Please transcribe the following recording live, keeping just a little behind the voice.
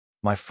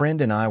My friend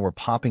and I were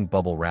popping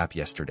bubble wrap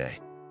yesterday,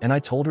 and I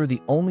told her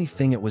the only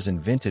thing it was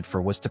invented for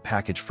was to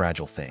package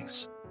fragile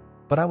things.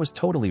 But I was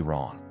totally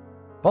wrong.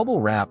 Bubble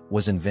wrap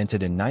was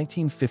invented in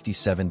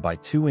 1957 by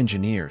two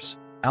engineers,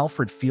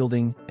 Alfred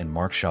and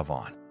Marc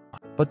Chavannes.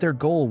 But their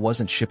goal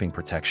wasn't shipping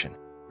protection.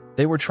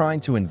 They were trying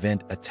to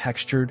invent a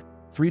textured,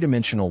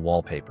 three-dimensional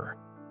wallpaper.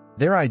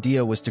 Their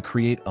idea was to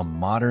create a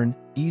modern,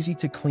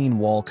 easy-to-clean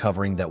wall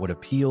covering that would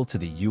appeal to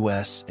the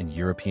US and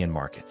European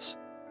markets.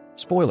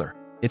 Spoiler,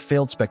 it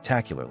failed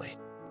spectacularly.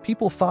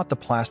 People thought the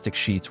plastic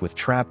sheets with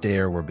trapped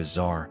air were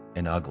bizarre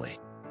and ugly.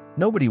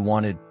 Nobody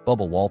wanted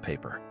bubble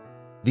wallpaper.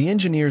 The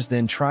engineers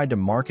then tried to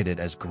market it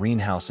as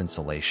greenhouse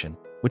insulation,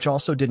 which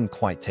also didn't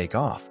quite take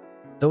off,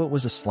 though it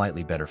was a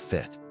slightly better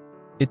fit.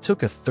 It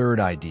took a third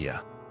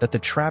idea, that the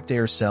trapped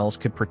air cells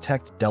could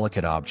protect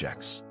delicate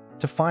objects,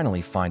 to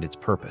finally find its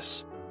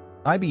purpose.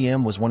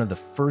 IBM was one of the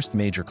first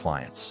major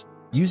clients,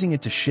 using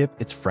it to ship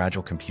its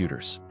fragile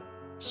computers.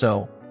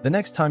 So, the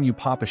next time you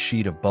pop a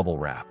sheet of bubble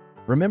wrap,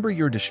 remember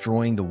you're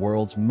destroying the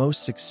world's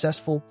most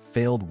successful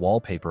failed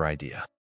wallpaper idea.